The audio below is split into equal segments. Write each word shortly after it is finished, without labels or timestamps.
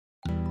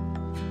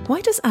Why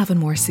does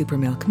Avonmore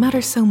Supermilk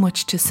matter so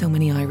much to so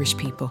many Irish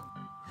people?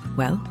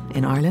 Well,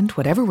 in Ireland,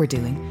 whatever we're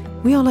doing,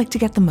 we all like to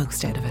get the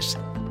most out of it.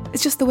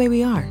 It's just the way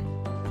we are.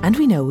 And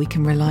we know we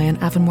can rely on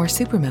Avonmore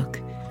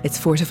Supermilk. It's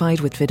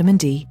fortified with vitamin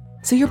D,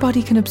 so your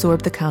body can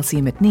absorb the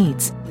calcium it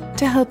needs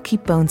to help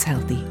keep bones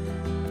healthy.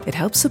 It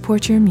helps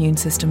support your immune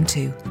system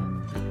too.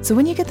 So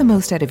when you get the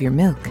most out of your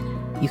milk,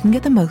 you can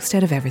get the most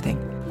out of everything.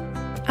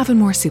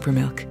 Avonmore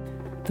Supermilk.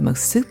 The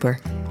most super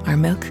our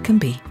milk can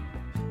be.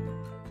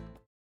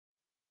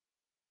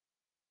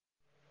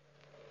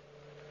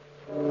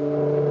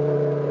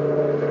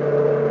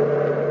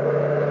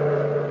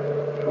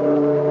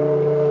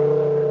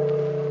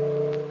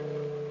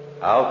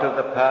 Out of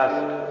the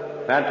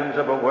past, phantoms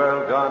of a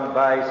world gone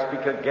by,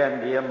 speak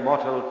again the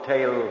immortal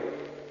tale,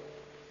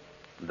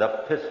 the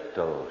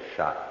pistol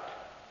shot.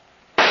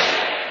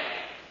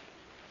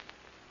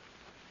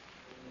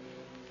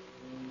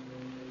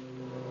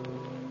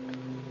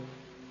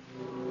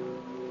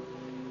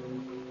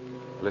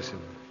 Listen,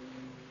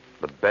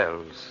 the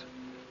bells.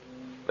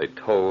 They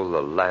toll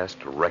the last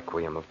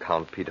requiem of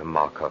Count Peter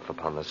Markov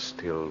upon the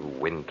still,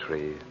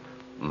 wintry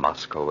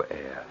Moscow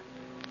air.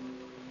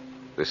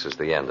 This is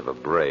the end of a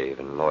brave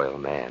and loyal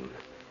man.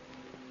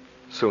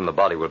 Soon the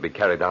body will be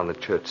carried down the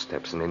church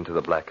steps and into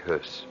the black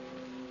hearse.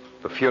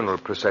 The funeral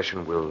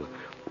procession will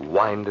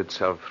wind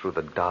itself through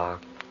the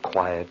dark,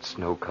 quiet,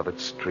 snow-covered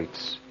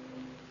streets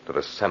to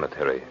the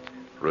cemetery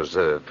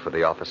reserved for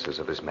the officers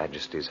of His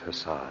Majesty's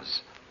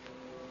Hussars.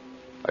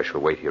 I shall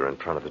wait here in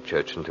front of the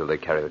church until they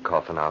carry the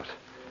coffin out.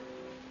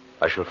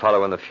 I shall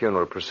follow in the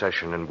funeral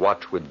procession and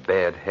watch with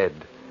bared head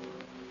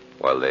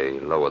while they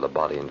lower the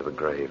body into the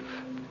grave.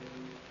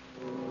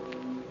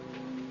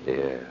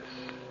 Yes,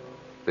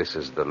 this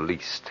is the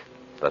least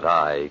that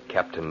I,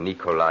 Captain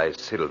Nikolai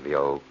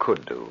Silvio,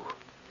 could do.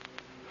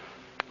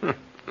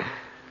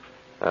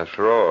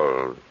 After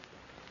all,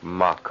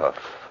 Markov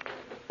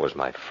was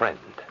my friend.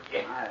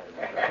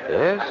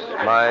 Yes,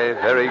 my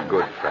very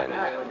good friend.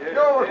 We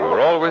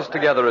were always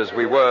together as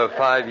we were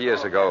 5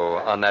 years ago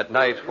on that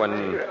night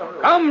when...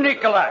 Come,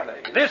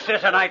 Nikolai. This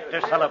is a night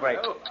to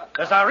celebrate.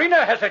 The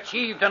Tsarina has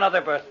achieved another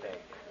birthday.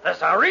 The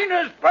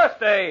Tsarina's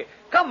birthday.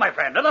 Come, my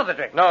friend, another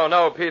drink.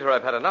 No, Peter,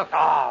 I've had enough.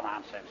 Oh,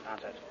 nonsense.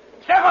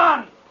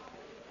 Stefan!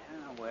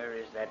 Where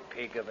is that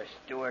pig of a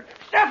steward?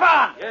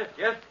 Stefan!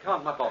 Yes,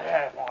 come, my boss.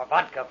 More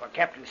vodka for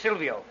Captain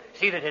Silvio.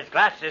 See that his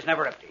glass is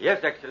never empty.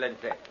 Yes,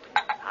 Excellency.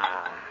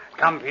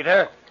 Come,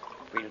 Peter.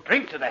 We'll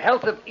drink to the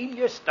health of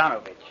Ilya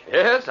Stanovich.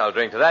 Yes, I'll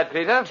drink to that,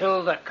 Peter.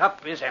 Till the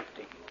cup is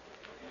empty.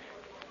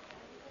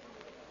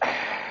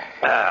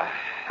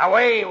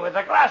 Away with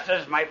the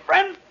glasses, my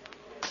friend.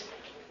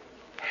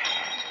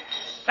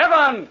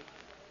 Stefan!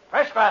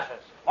 Fresh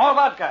glasses. More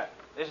vodka.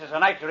 This is a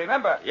night to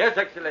remember. Yes,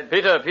 Excellency.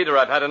 Peter,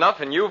 I've had enough,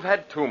 and you've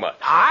had too much.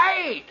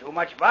 Aye, too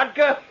much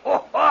vodka?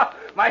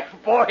 My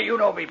boy, you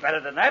know me better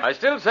than that. I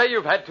still say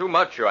you've had too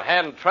much. Your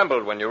hand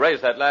trembled when you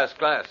raised that last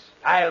glass.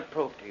 I'll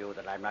prove to you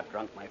that I'm not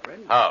drunk, my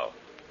friend. How?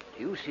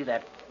 Do you see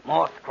that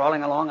moth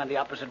crawling along on the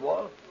opposite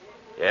wall?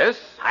 Yes?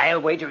 I'll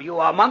wager you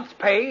a month's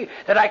pay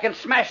that I can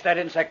smash that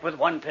insect with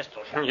one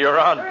pistol shot. You're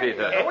on,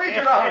 Peter.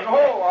 Wager on.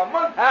 A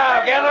month.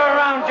 Now, gather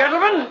around,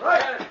 gentlemen.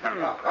 Right.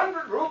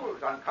 100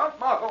 rubles on Count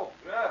Markov.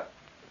 Yeah.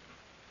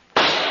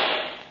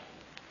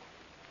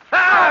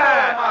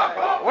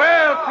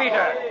 Well,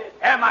 Peter,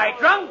 am I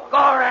drunk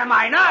or am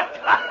I not?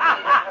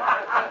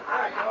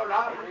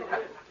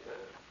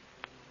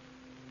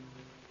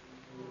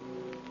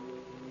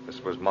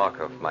 This was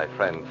Markov, my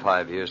friend,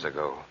 5 years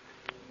ago.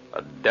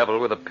 A devil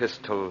with a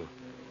pistol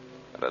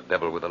and a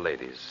devil with the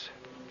ladies.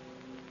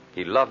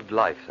 He loved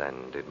life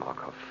then, did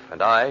Markov.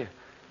 And I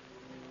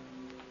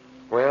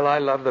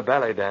loved the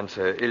ballet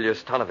dancer, Ilya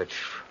Stanovich.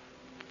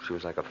 She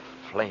was like a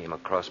flame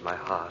across my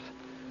heart.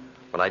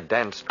 When I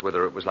danced with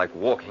her, it was like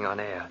walking on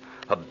air.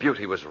 Her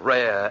beauty was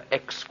rare,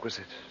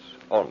 exquisite,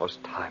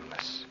 almost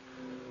timeless.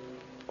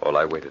 All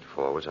I waited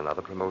for was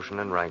another promotion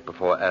in rank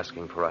before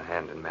asking for a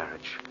hand in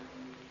marriage.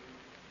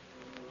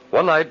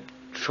 One night,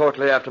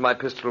 shortly after my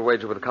pistol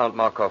wager with Count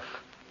Markov,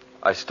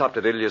 I stopped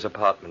at Ilya's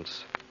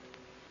apartments.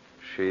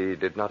 She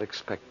did not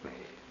expect me,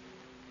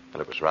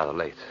 and it was rather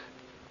late.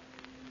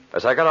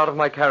 As I got out of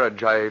my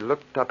carriage, I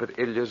looked up at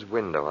Ilya's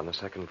window on the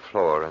second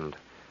floor, and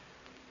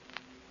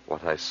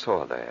what I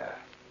saw there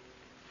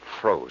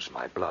froze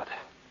my blood.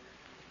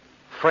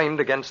 Framed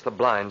against the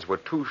blinds were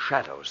two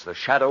shadows, the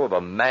shadow of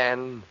a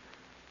man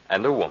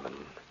and a woman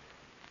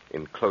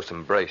in close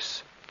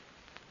embrace.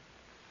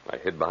 I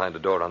hid behind a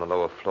door on the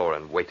lower floor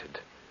and waited.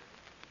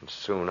 And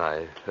soon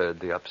I heard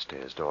the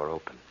upstairs door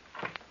open.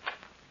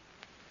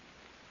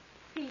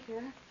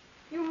 Peter,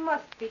 you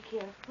must be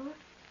careful.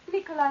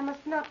 Nikolai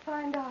must not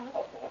find out.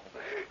 Oh,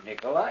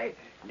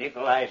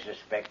 Nikolai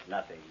suspects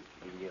nothing.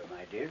 Ilya,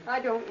 my dear.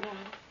 I don't know.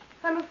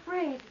 I'm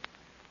afraid.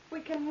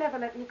 We can never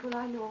let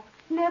Nikolai know.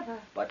 Never.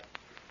 But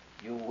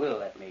you will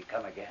let me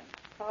come again.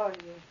 Oh,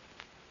 yes.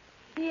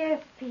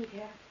 Yes,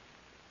 Peter.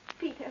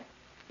 Peter,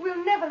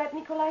 we'll never let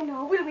Nikolai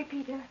know, will we,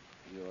 Peter?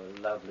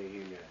 You're lovely,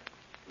 Ilya.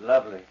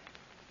 Lovely.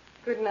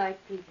 Good night,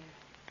 Peter.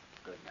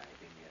 Good night,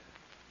 Ilya.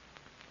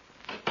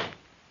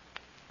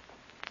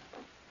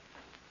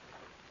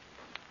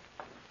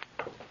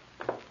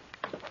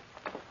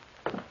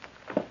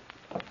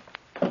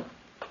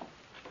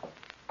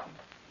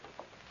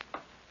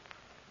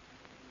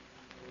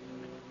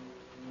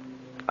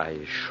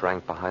 I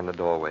shrank behind the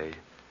doorway,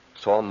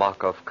 saw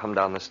Markov come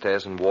down the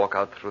stairs and walk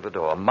out through the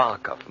door.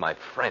 Markov, my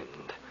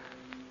friend.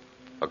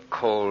 A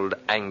cold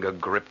anger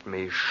gripped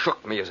me,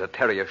 shook me as a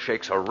terrier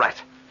shakes a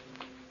rat.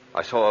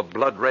 I saw a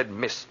blood-red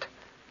mist,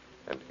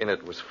 and in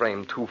it was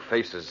framed two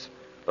faces,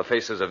 the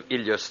faces of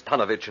Ilya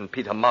Stanovich and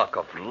Peter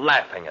Markov,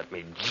 laughing at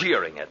me,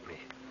 jeering at me.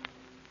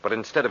 But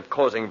instead of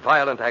causing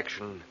violent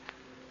action,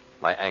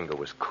 my anger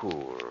was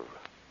cool,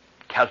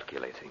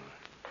 calculating.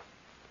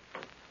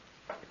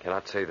 I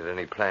cannot say that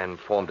any plan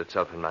formed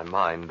itself in my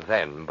mind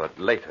then, but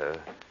later,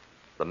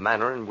 the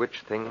manner in which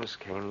things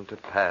came to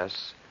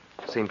pass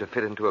seemed to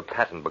fit into a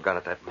pattern begun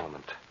at that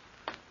moment.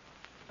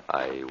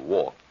 I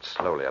walked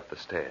slowly up the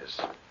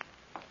stairs.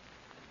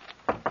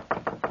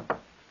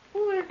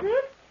 Who is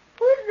it?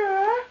 Who's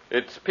there?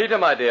 It's Peter,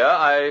 my dear.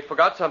 I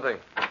forgot something.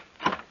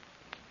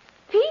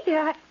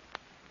 Peter.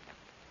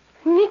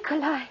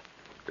 Nikolai.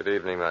 Good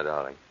evening, my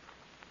darling.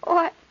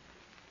 Oh,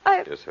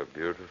 I... You're so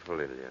beautiful,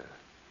 Ilya.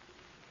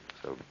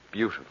 So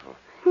beautiful.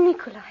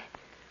 Nikolai.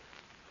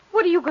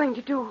 What are you going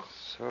to do?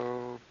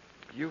 So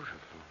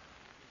beautiful.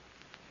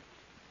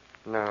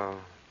 No.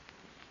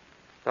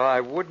 No,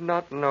 I would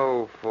not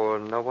know, for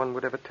no one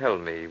would ever tell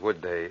me,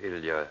 would they,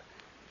 Ilya,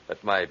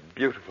 that my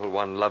beautiful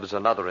one loves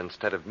another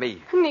instead of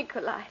me.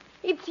 Nikolai,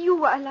 it's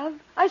you I love.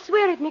 I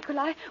swear it,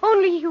 Nikolai.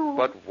 Only you.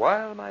 But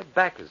while my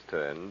back is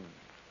turned...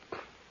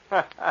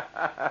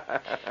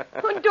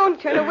 Oh, don't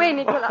turn away,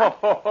 Nikolai.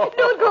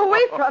 Don't go away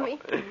from me.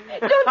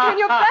 Don't turn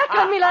your back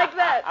on me like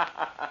that.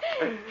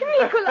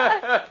 Nikolai.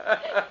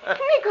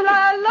 Nikolai,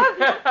 I love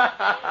you.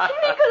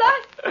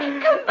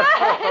 Nikolai, come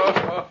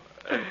back.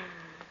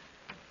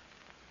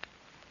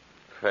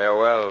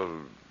 Farewell,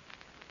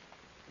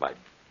 my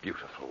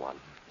beautiful one.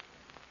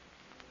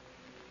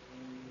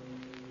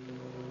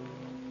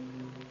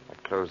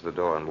 I closed the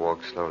door and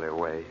walked slowly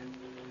away.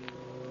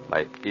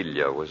 My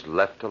Ilya was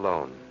left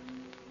alone.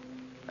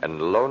 And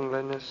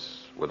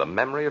loneliness with a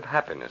memory of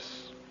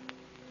happiness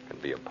can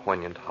be a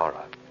poignant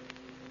horror.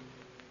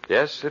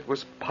 Yes, it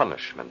was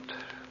punishment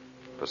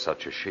for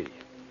such as she.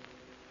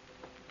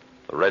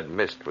 The red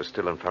mist was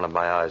still in front of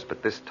my eyes,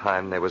 but this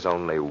time there was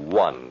only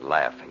one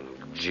laughing,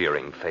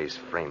 jeering face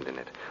framed in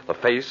it. The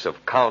face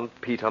of Count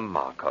Peter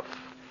Markov,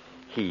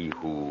 he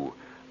who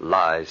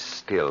lies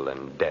still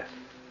in death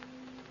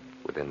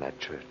within that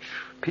church.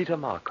 Peter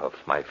Markov,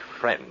 my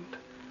friend.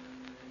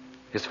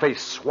 His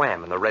face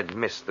swam in the red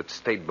mist that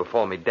stayed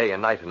before me day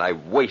and night, and I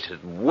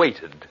waited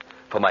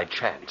for my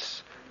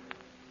chance.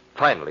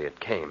 Finally, it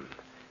came.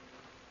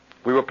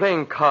 We were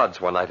playing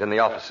cards one night in the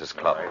officers'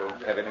 club. I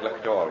don't have any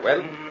luck at all.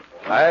 Well,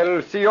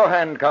 I'll see your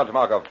hand, Count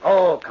Markov.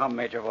 Oh, come,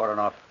 Major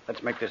Voronov.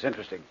 Let's make this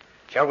interesting.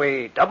 Shall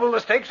we double the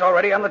stakes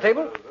already on the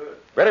table?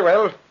 Very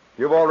well.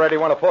 You've already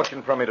won a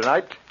fortune from me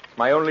tonight. It's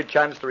my only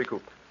chance to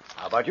recoup.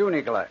 How about you,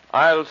 Nikolai?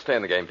 I'll stay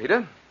in the game,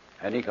 Peter.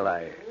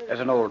 Nikolai, as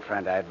an old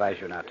friend, I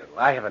advise you not to.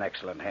 I have an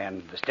excellent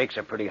hand. The stakes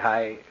are pretty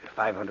high,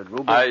 500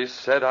 rubles. I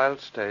said I'll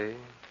stay.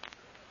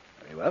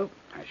 Very well,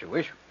 as you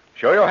wish.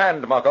 Show your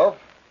hand, Markov.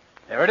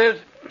 There it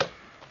is.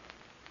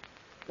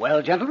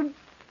 Well, gentlemen?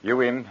 You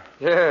win.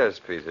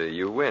 Yes, Peter,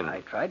 you win. I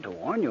tried to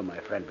warn you, my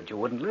friend, but you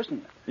wouldn't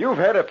listen. You've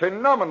had a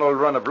phenomenal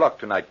run of luck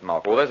tonight,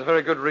 Markov. Well, there's a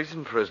very good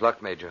reason for his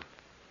luck, Major.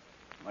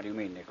 What do you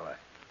mean, Nikolai?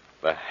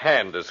 The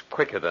hand is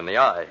quicker than the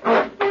eye.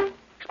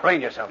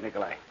 Explain yourself,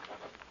 Nikolai.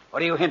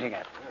 What are you hinting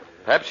at?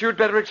 Perhaps you'd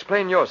better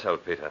explain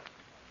yourself, Peter.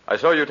 I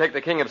saw you take the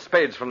king of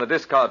spades from the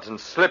discards and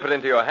slip it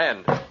into your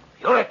hand.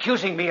 You're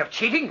accusing me of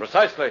cheating?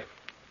 Precisely.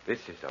 This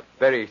is a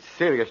very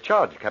serious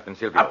charge, Captain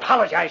Silvio.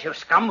 Apologize, you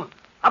scum.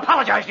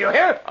 Apologize, do you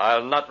hear?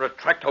 I'll not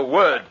retract a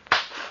word.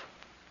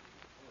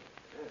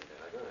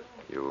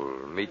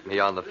 You'll meet me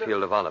on the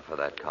field of honor for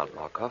that, Count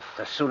Markov.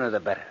 The sooner the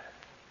better.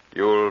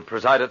 You'll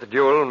preside at the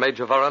duel,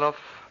 Major Voronov?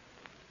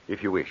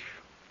 If you wish.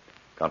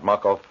 Count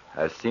Markov,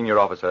 as senior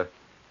officer,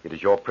 it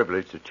is your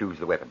privilege to choose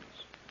the weapons.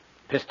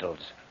 Pistols.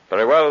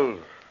 Very well.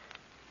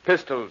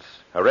 Pistols.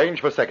 Arrange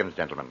for seconds,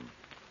 gentlemen.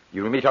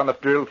 You'll meet on the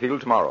drill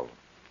field tomorrow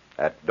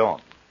at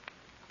dawn.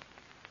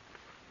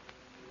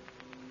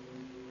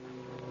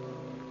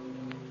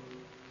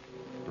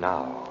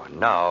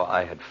 Now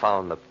I had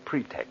found the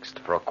pretext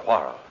for a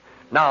quarrel.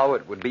 Now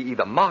it would be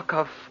either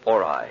Markov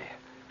or I.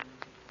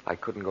 I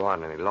couldn't go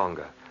on any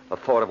longer. The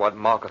thought of what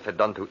Markov had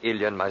done to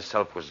Ilya and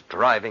myself was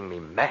driving me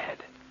mad.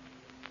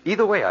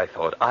 Either way, I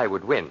thought, I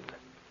would win.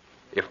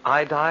 If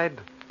I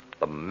died,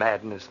 the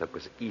madness that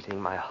was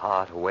eating my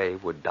heart away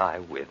would die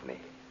with me.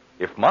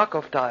 If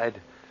Markov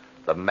died,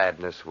 the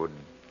madness would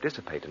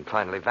dissipate and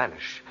finally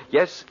vanish.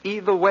 Yes,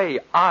 either way,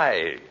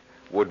 I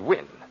would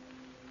win.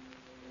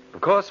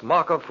 Of course,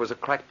 Markov was a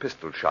crack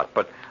pistol shot,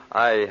 but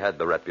I had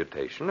the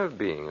reputation of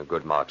being a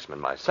good marksman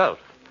myself.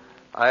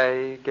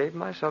 I gave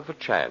myself a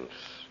chance.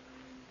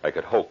 I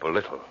could hope a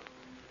little.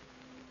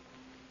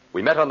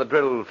 We met on the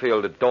drill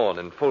field at dawn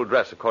in full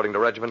dress according to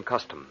regiment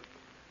custom.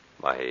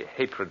 My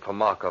hatred for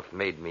Markov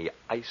made me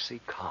icy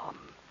calm.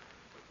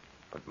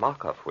 But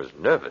Markov was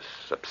nervous,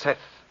 upset.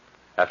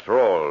 After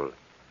all,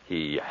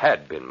 he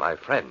had been my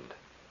friend.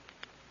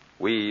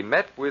 We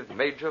met with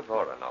Major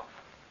Voronov.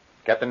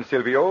 Captain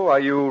Silvio, are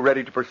you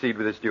ready to proceed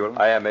with this duel?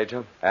 I am,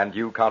 Major. And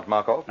you, Count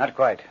Markov? Not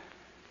quite.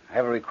 I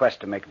have a request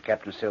to make of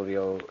Captain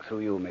Silvio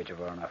through you, Major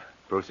Voronov.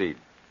 Proceed.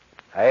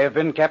 I have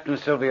been Captain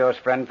Silvio's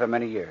friend for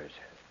many years.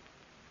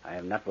 I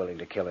am not willing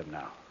to kill him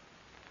now.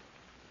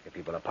 If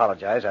he will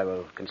apologize, I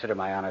will consider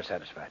my honor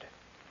satisfied.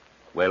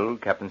 Well,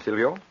 Captain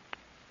Silvio?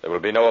 There will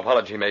be no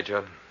apology,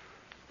 Major.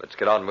 Let's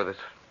get on with it.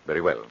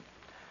 Very well.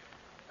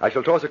 I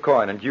shall toss a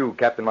coin, and you,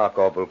 Captain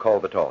Markov, will call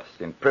the toss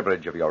in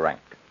privilege of your rank.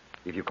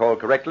 If you call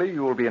correctly,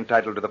 you will be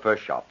entitled to the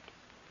first shot.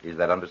 Is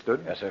that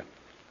understood? Yes, sir.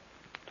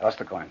 Toss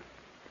the coin.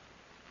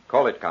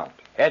 Call it, Count.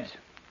 Heads.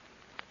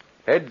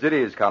 Heads it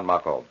is, Count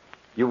Markov.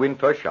 You win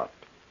first shot.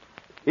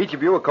 Each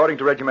of you, according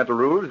to regimental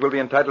rules, will be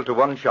entitled to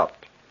one shot.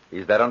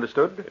 Is that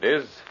understood? It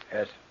is.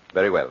 Yes.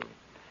 Very well.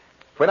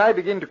 When I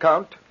begin to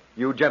count,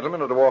 you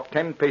gentlemen are to walk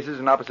 10 paces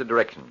in opposite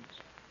directions.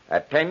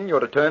 At 10, you're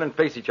to turn and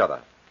face each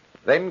other.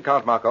 Then,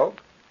 Count Markov,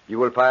 you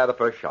will fire the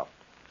first shot.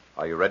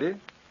 Are you ready?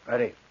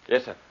 Ready.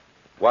 Yes, sir.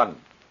 1,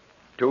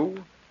 2,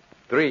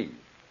 3,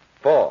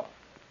 4,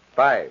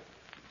 5,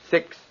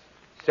 6,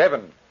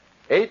 7,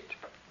 8,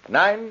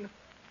 9,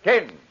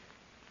 10.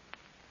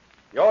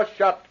 Your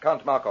shot,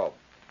 Count Markov.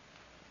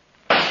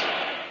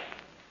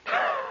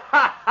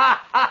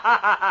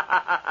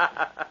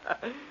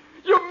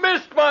 You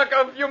missed,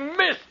 Markov. You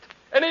missed.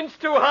 An inch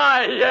too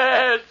high.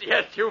 Yes,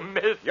 you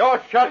missed.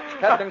 Your shot,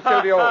 Captain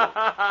Silvio.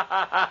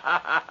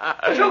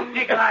 Shoot,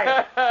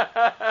 Nikolai!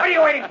 What are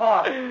you waiting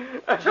for?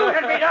 Shoot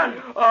and be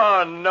done!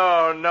 Oh,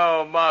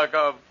 no,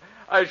 Markov.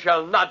 I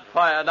shall not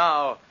fire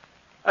now.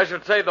 I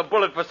should save the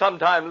bullet for some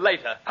time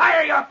later.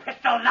 Fire your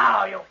pistol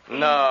now, you fiend.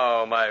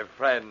 No, my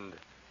friend.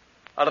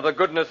 Out of the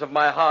goodness of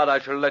my heart, I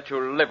shall let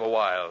you live a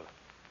while.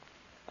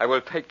 I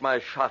will take my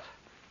shot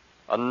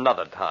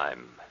another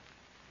time,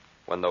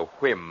 when the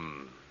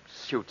whim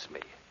suits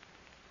me.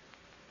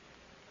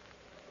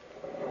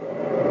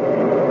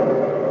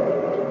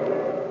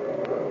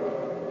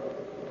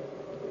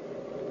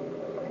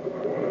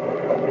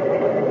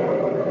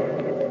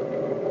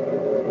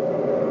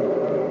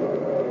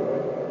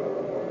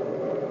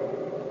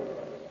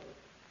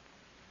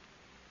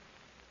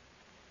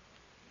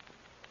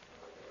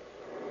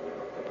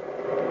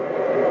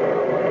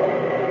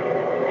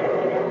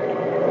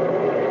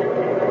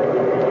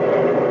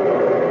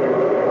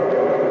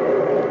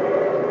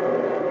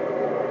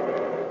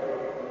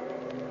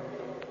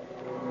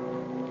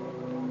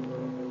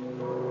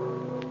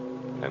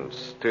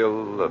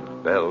 Still the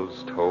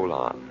bells toll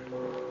on.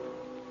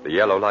 The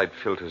yellow light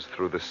filters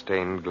through the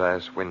stained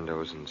glass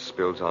windows and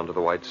spills onto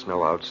the white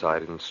snow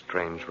outside in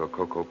strange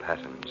rococo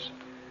patterns.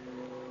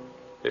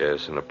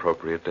 Yes, an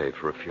appropriate day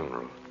for a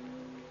funeral.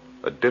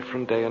 A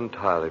different day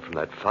entirely from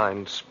that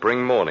fine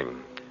spring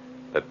morning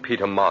that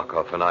Peter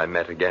Markov and I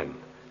met again.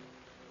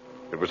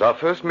 It was our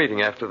first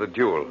meeting after the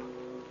duel.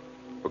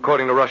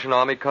 According to Russian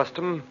Army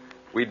custom,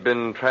 we'd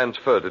been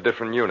transferred to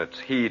different units.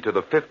 He to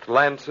the 5th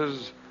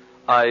Lancers,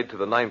 I to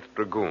the 9th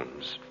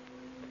Dragoons.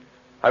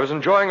 I was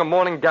enjoying a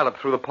morning gallop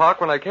through the park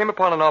when I came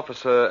upon an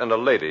officer and a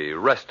lady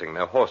resting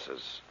their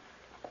horses.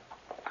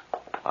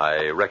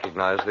 I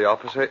recognized the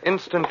officer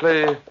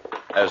instantly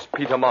as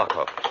Peter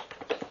Markov.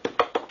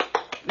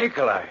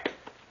 Nikolai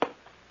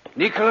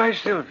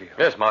Silvio.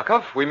 Yes,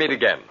 Markov, we meet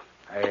again.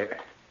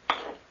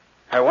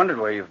 I wondered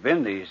where you've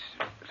been these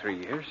 3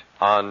 years.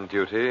 On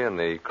duty in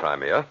the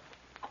Crimea.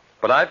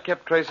 But I've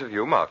kept trace of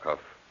you, Markov.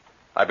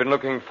 I've been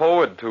looking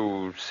forward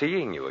to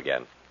seeing you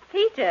again.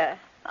 Peter,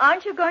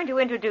 aren't you going to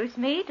introduce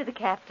me to the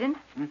captain?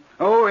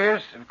 Oh,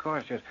 yes, of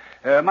course, yes.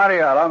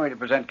 Maria, allow me to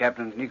present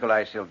Captain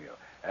Nikolai Silvio.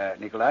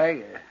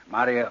 Nikolai,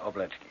 Maria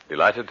Oblensky.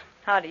 Delighted.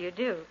 How do you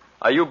do?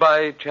 Are you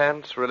by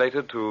chance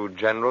related to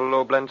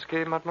General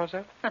Oblensky,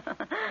 mademoiselle?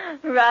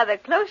 Rather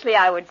closely,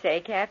 I would say,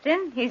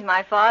 Captain. He's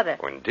my father.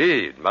 Oh,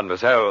 indeed.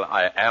 Mademoiselle,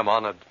 I am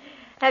honored.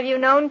 Have you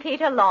known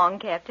Peter long,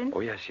 Captain? Oh,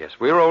 yes.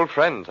 We're old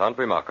friends, aren't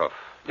we, Markov?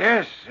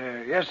 Yes,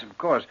 of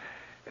course.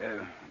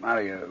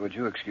 Maria, would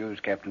you excuse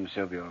Captain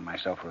Silvio and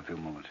myself for a few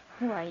moments?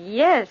 Why,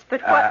 yes,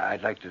 but what...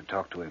 I'd like to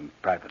talk to him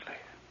privately.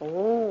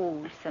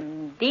 Oh,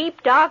 some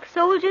deep, dark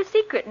soldier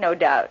secret, no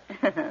doubt.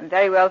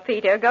 Very well,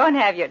 Peter. Go and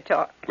have your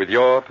talk. With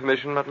your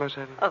permission,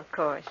 mademoiselle? Of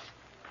course.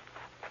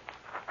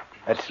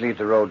 Let's leave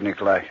the road,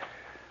 Nikolai.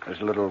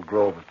 There's a little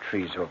grove of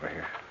trees over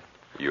here.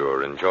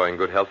 You're enjoying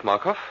good health,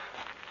 Markov?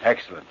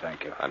 Excellent,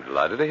 thank you. I'm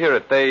delighted to hear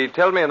it. They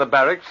tell me in the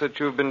barracks that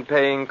you've been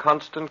paying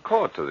constant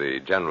court to the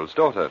General's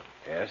daughter.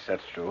 Yes,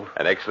 that's true.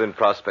 An excellent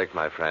prospect,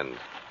 my friend.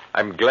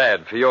 I'm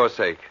glad for your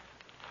sake.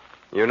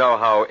 You know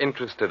how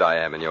interested I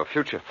am in your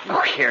future.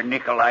 Look here,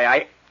 Nikolai,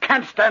 I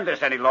can't stand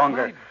this any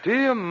longer. My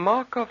dear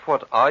Markov,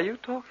 what are you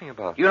talking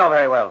about? You know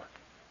very well.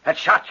 That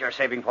shot you're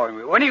saving for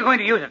me, when are you going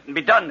to use it and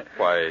be done?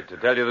 Why, to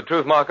tell you the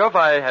truth, Markov,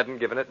 I hadn't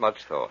given it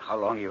much thought. How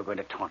long are you going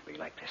to taunt me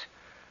like this?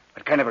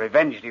 What kind of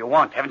revenge do you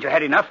want? Haven't you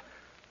had enough?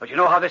 But you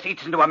know how this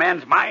eats into a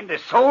man's mind,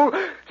 his soul?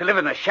 To live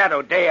in the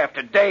shadow day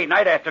after day,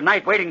 night after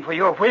night, waiting for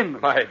your whim.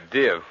 My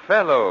dear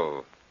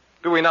fellow,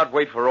 do we not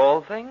wait for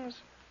all things?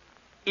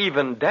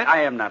 Even death?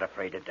 I am not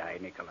afraid to die,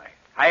 Nikolai.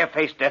 I have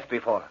faced death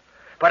before.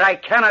 But I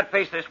cannot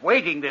face this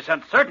waiting, this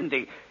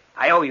uncertainty.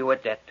 I owe you a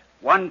debt.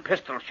 1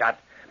 pistol shot.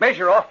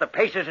 Measure off the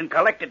paces and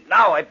collect it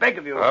now, I beg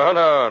of you.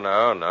 Oh,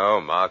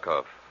 no,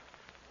 Markov.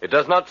 It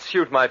does not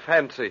suit my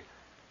fancy.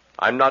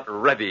 I'm not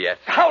ready yet.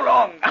 How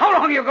long? How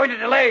long are you going to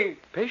delay?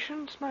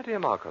 Patience, my dear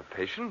Markov,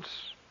 patience.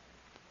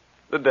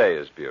 The day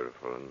is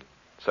beautiful, and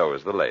so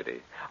is the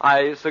lady.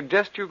 I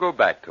suggest you go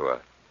back to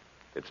her.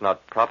 It's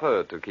not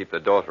proper to keep the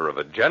daughter of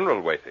a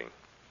general waiting.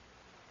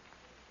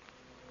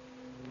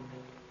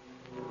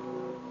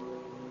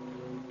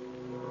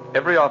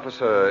 Every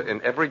officer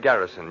in every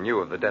garrison knew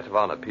of the debt of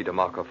honor Peter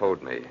Markov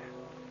owed me.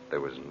 There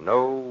was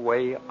no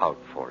way out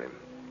for him.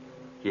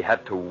 He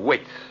had to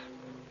wait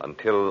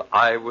until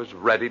I was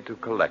ready to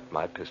collect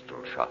my pistol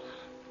shot.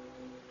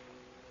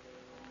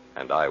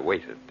 And I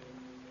waited.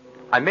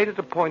 I made it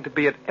a point to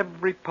be at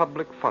every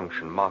public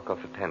function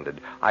Markov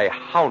attended. I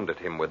hounded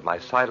him with my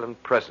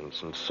silent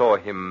presence and saw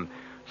him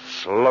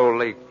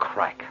slowly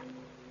crack.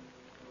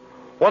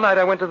 One night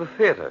I went to the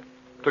theater,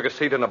 took a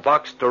seat in a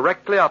box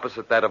directly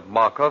opposite that of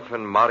Markov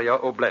and Maria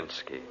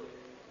Oblensky.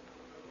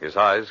 His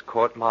eyes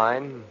caught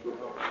mine,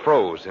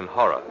 froze in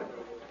horror.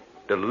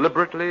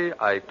 Deliberately,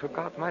 I took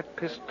out my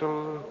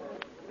pistol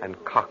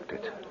and cocked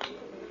it.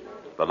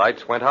 The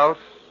lights went out,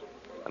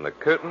 and the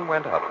curtain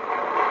went up.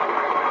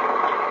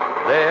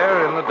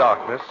 There, in the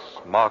darkness,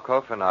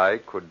 Markov and I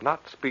could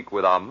not speak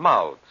with our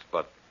mouths,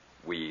 but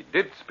we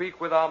did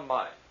speak with our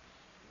minds.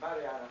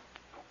 Mariana,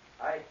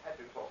 I had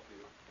to talk to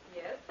you.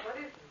 Yes, what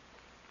is it?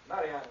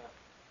 Mariana,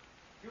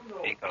 you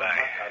know... Nikolai,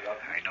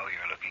 I know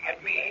you're looking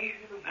at me,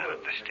 not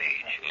at the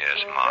stage.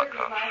 Yes,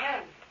 Markov.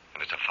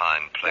 And it's a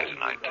fine play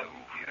tonight, too.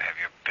 You have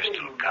your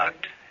pistol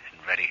cocked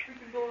and ready.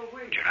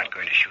 But you're not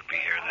going to shoot me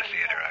here in the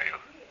theater, are you?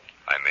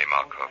 I may,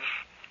 Markov.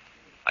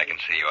 I can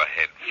see your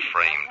head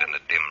framed in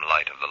the dim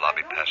light of the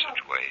lobby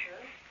passageway.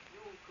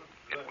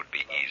 It would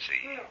be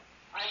easy.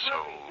 So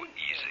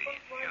easy.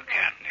 You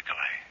can't,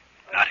 Nikolai.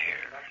 Not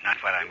here. Not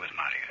while I'm with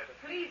Maria.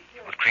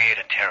 It would create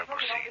a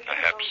terrible scene.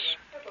 Perhaps.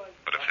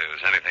 But if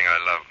there's anything I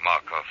love,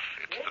 Markov,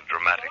 it's the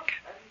dramatic.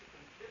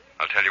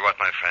 I'll tell you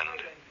what, my friend.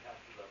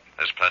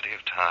 There's plenty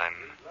of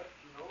time.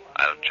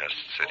 I'll just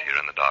sit here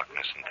in the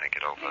darkness and think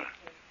it over.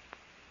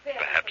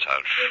 Perhaps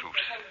I'll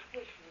shoot.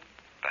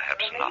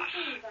 Perhaps not.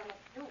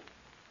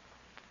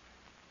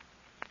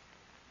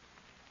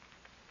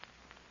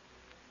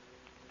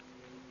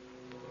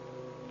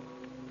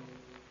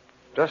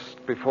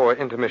 Just before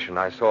intermission,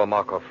 I saw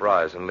Markov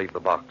rise and leave the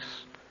box.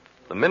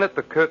 The minute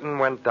the curtain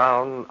went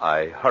down,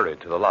 I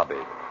hurried to the lobby.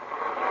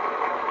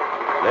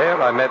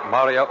 There I met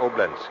Maria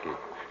Oblensky.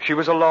 She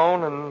was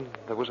alone, and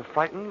there was a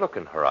frightened look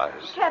in her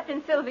eyes.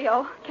 Captain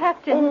Silvio,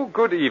 Captain. Oh,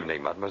 good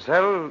evening,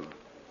 mademoiselle.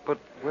 But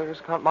where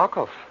is Count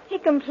Markov? He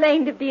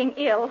complained of being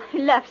ill. He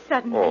left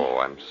suddenly. Oh,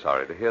 I'm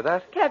sorry to hear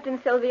that. Captain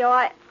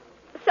Silvio,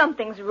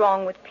 something's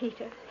wrong with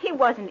Peter. He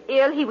wasn't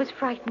ill. He was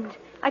frightened.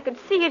 I could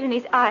see it in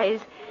his eyes.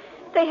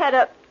 They had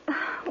a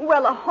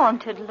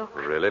haunted look.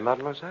 Really,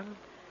 mademoiselle?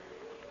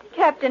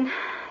 Captain,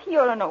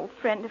 you're an old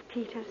friend of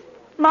Peter's.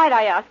 Might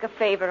I ask a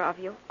favor of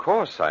you? Of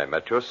course, I'm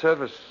at your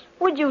service.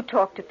 Would you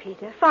talk to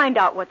Peter? Find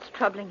out what's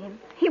troubling him.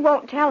 He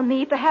won't tell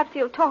me. Perhaps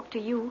he'll talk to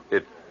you.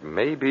 It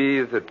may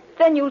be that...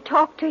 Then you'll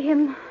talk to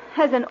him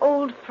as an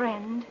old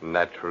friend.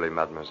 Naturally,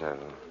 mademoiselle.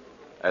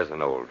 As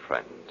an old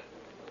friend.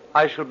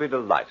 I shall be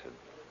delighted.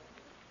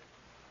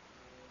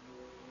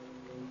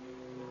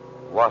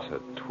 What a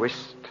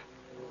twist.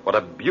 What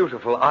a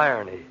beautiful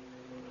irony.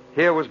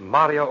 Here was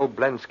Maria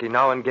Oblensky,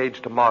 now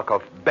engaged to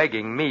Markov,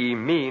 begging me,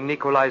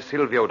 Nikolai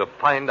Silvio, to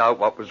find out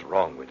what was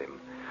wrong with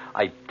him.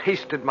 I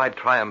tasted my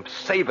triumph,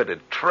 savored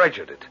it,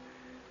 treasured it.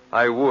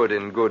 I would,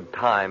 in good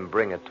time,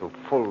 bring it to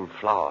full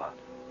flower.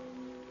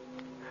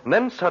 And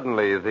then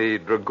suddenly the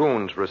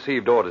dragoons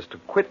received orders to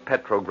quit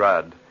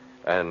Petrograd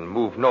and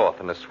move north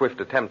in a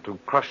swift attempt to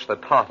crush the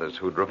Tartars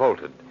who'd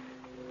revolted.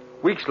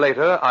 Weeks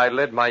later, I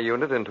led my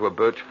unit into a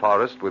birch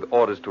forest with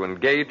orders to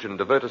engage and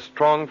divert a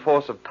strong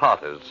force of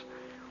Tartars,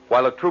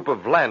 while a troop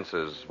of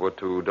lancers were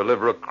to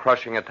deliver a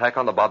crushing attack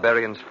on the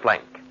barbarians'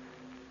 flank.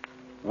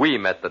 We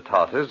met the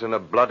Tartars in a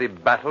bloody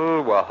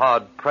battle where,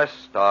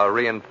 hard-pressed, our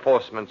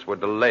reinforcements were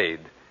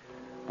delayed.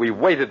 We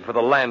waited for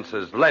the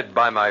lancers, led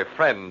by my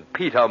friend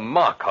Peter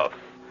Markov,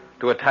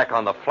 to attack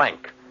on the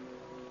flank.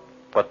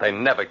 But they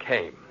never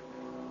came.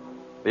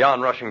 The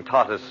onrushing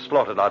Tartars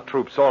slaughtered our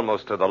troops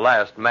almost to the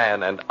last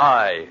man, and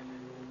I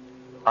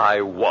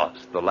was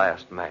the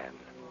last man.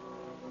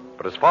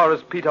 But as far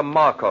as Peter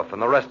Markov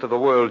and the rest of the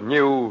world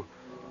knew,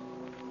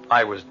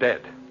 I was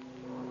dead.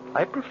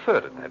 I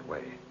preferred it that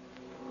way.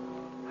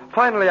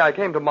 Finally, I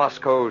came to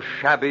Moscow,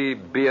 shabby,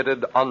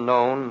 bearded,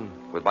 unknown,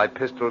 with my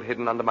pistol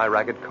hidden under my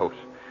ragged coat.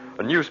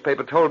 A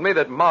newspaper told me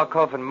that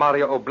Markov and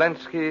Maria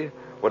Oblensky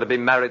were to be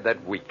married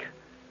that week.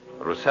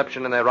 A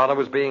reception in their honor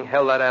was being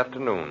held that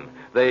afternoon.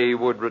 They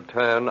would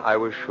return, I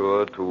was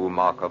sure, to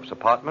Markov's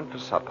apartment for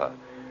supper.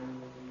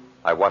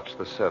 I watched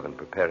the servant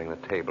preparing the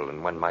table,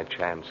 and when my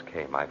chance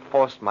came, I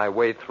forced my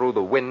way through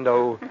the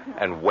window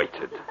and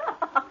waited.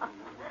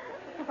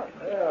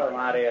 Well,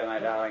 Maria, my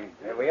darling.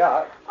 Here we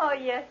are. Oh,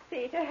 yes,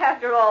 Peter,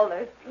 after all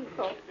those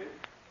people.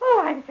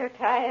 Oh, I'm so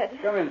tired.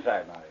 Come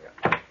inside,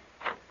 Maria.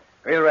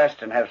 We'll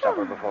rest and have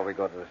supper before we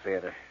go to the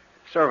theater.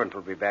 Servant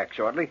will be back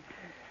shortly.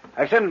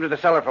 I've sent him to the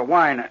cellar for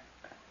wine.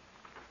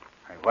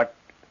 Hey, what?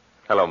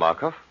 Hello,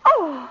 Markov.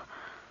 Oh.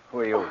 Who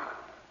are you? What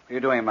are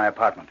you doing in my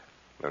apartment?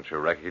 Don't you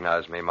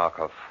recognize me,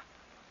 Markov?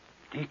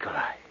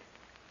 Nikolai.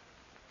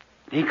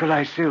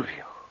 Nikolai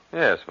Silvio.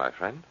 Yes, my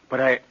friend.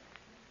 But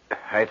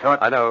I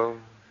thought... I know.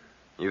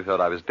 You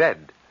thought I was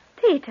dead.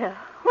 Peter,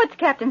 what's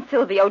Captain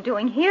Silvio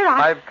doing here?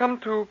 I've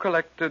come to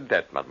collect a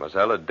debt,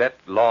 mademoiselle, a debt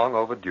long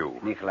overdue.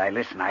 Nikolai,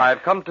 listen,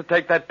 I've come to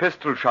take that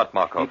pistol shot,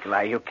 Markov.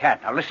 Nikolai, you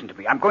can't. Now, listen to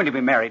me. I'm going to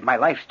be married. My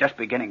life's just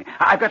beginning.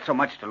 I've got so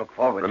much to look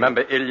forward to.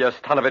 Remember Ilya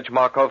Stanovich,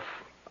 Markov?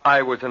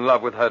 I was in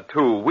love with her,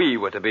 too. We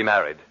were to be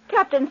married.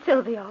 Captain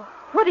Silvio,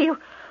 what are you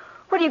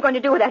going to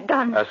do with that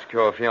gun? Ask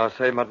your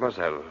fiancé,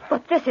 mademoiselle.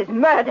 But this is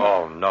murder.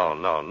 Oh,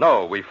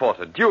 no. We fought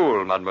a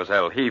duel,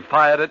 mademoiselle. He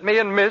fired at me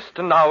and missed,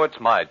 and now it's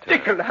my turn.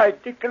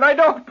 Nikolai,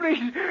 no,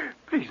 please.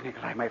 Please,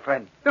 Nikolai, my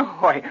friend. No,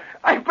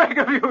 I beg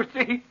of you,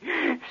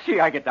 see,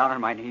 I get down on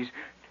my knees.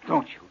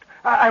 Don't shoot.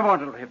 I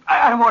want to live.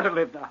 I want to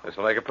live now. This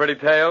will make a pretty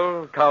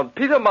tale. Count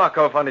Peter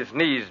Markov on his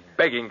knees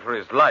begging for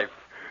his life.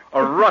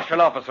 A Russian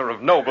officer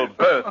of noble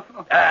birth.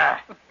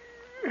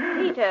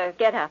 Peter,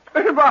 get up.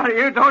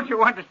 Maria, don't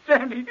you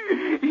understand?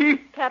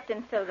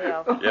 Captain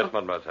Silvio. Yes,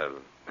 mademoiselle.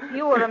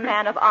 You were a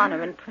man of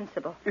honor and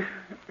principle.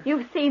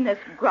 You've seen this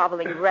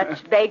groveling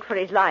wretch beg for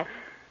his life.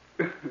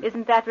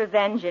 Isn't that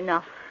revenge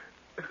enough?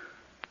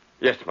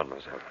 Yes,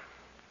 mademoiselle.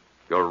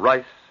 You're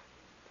right.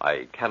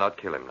 I cannot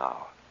kill him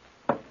now.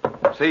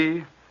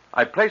 See,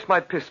 I place my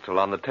pistol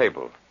on the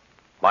table.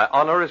 My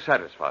honor is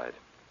satisfied.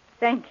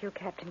 Thank you,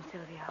 Captain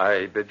Silvio.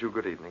 I bid you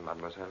good evening,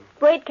 mademoiselle.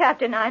 Wait,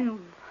 Captain.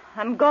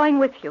 I'm going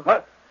with you.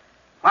 What?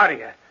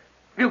 Maria,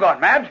 you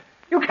gone mad?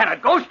 You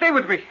cannot go. Stay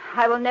with me.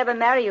 I will never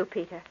marry you,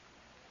 Peter.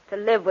 To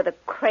live with a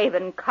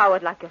craven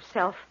coward like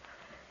yourself.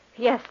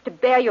 Yes, to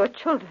bear your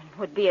children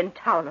would be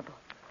intolerable.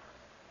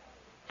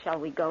 Shall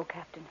we go,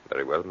 Captain?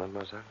 Very well,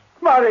 mademoiselle.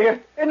 Maria,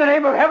 in the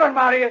name of heaven,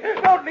 Maria,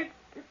 don't leave me.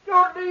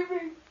 Don't leave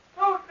me.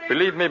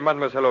 Believe me,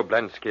 Mademoiselle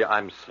Oblensky,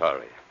 I'm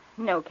sorry.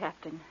 No,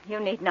 Captain, you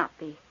need not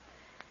be.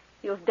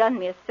 You've done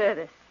me a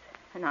service,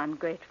 and I'm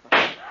grateful.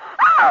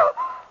 Oh!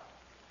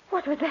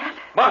 What was that?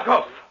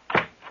 Markov!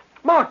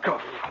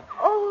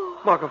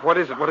 Oh. Markov, what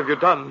is it? What have you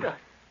done?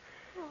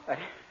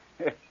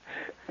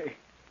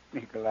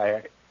 Nikolai,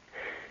 I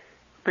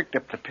picked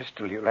up the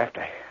pistol you left.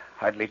 I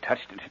hardly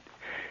touched it.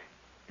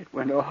 It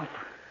went off.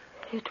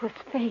 It was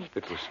fate.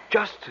 It was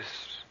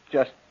justice.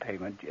 Just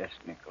payment, yes,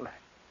 Nikolai.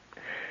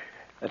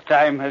 The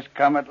time has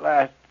come at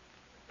last.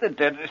 The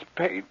debt is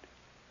paid.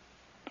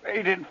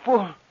 Paid in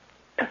full.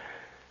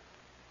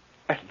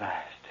 At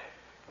last.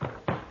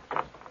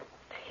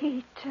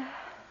 Peter.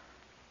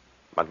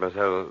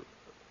 Mademoiselle,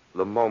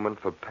 the moment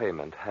for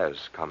payment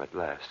has come at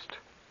last.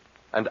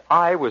 And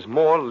I was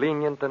more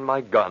lenient than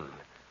my gun.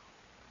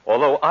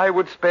 Although I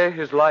would spare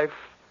his life,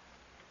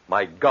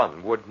 my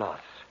gun would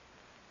not.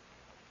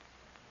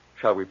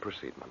 Shall we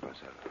proceed,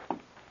 mademoiselle?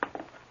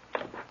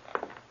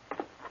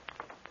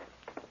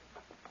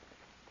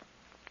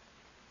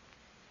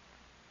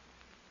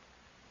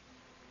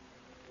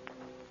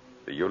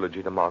 The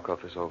eulogy to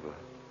Markov is over.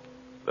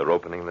 They're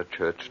opening the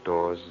church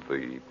doors,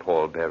 the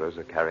pallbearers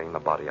are carrying the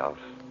body out,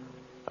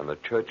 and the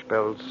church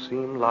bells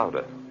seem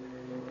louder.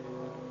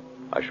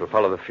 I shall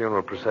follow the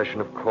funeral procession,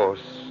 of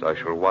course. I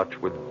shall watch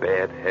with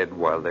bared head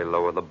while they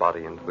lower the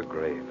body into the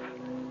grave.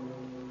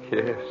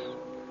 Yes,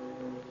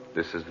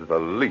 this is the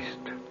least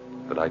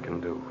that I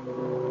can do.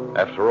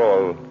 After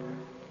all,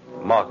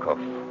 Markov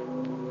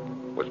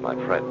was my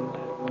friend.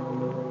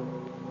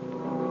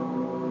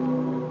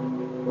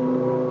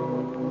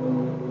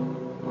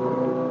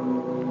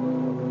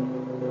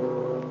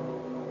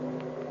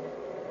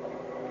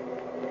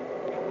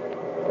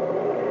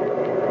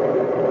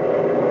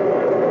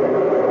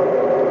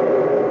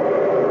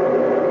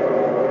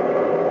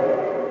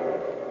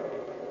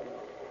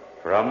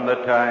 From the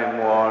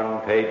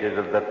time-worn pages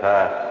of the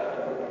past,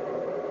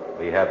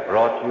 we have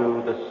brought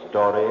you the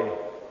story,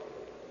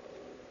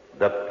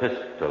 The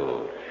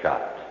Pistol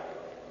Shot.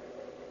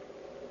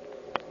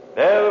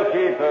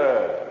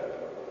 Bellkeeper,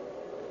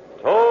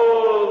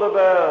 toll the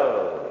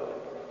bell.